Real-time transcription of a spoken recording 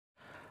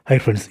Hi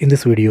friends, in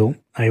this video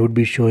I would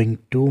be showing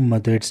two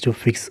methods to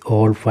fix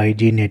all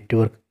 5G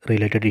network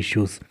related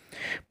issues.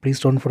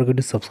 Please don't forget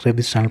to subscribe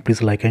this channel.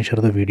 Please like and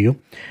share the video.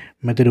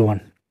 Method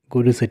 1.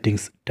 Go to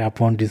settings, tap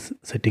on this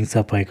settings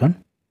app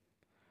icon.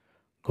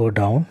 Go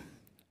down,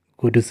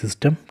 go to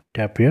system,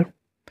 tap here.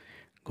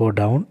 Go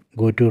down,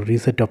 go to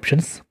reset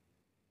options.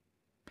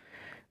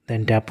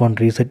 Then tap on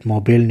reset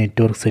mobile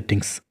network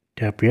settings.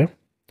 Tap here.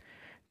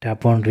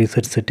 Tap on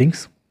reset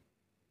settings.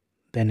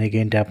 Then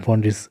again tap on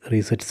this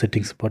reset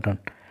settings button.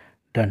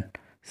 Done.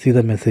 See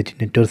the message,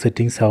 network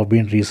settings have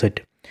been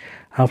reset.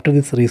 After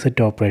this reset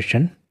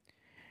operation,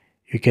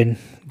 you can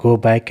go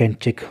back and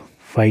check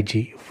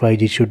 5G.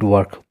 5G should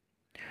work.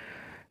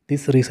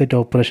 This reset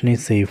operation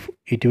is safe.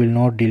 It will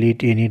not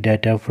delete any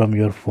data from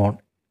your phone.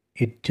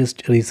 It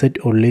just reset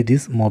only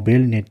this mobile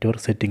network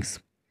settings.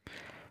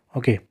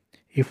 Okay,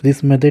 if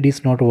this method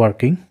is not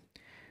working,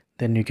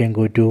 then you can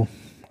go to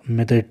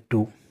method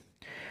 2.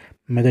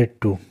 Method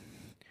 2.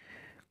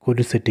 Go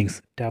to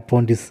settings, tap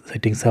on this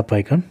settings app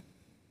icon.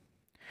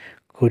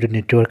 Go to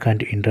network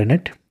and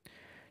internet,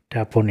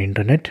 tap on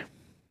internet,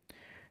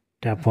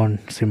 tap on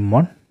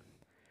SIM1,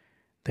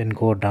 then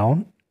go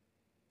down,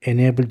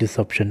 enable this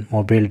option,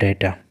 mobile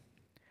data.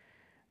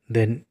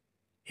 Then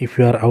if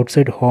you are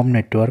outside home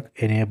network,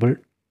 enable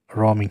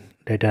roaming,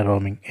 data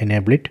roaming,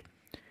 enable it.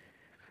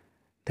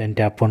 Then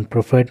tap on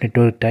preferred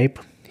network type.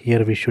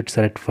 Here we should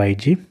select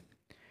 5G,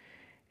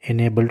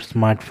 enable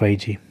smart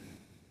 5G.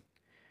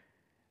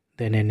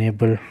 Then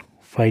enable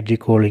 5G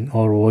calling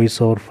or voice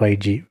over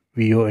 5G,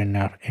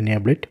 VONR,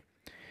 enable it.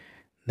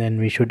 Then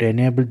we should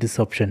enable this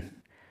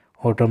option,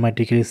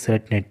 automatically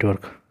select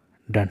network.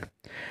 Done.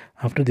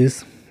 After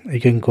this,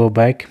 you can go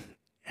back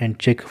and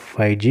check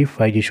 5G.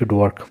 5G should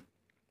work.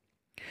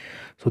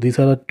 So these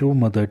are the two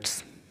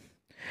methods.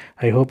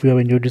 I hope you have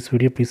enjoyed this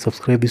video. Please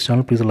subscribe this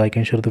channel. Please like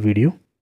and share the video.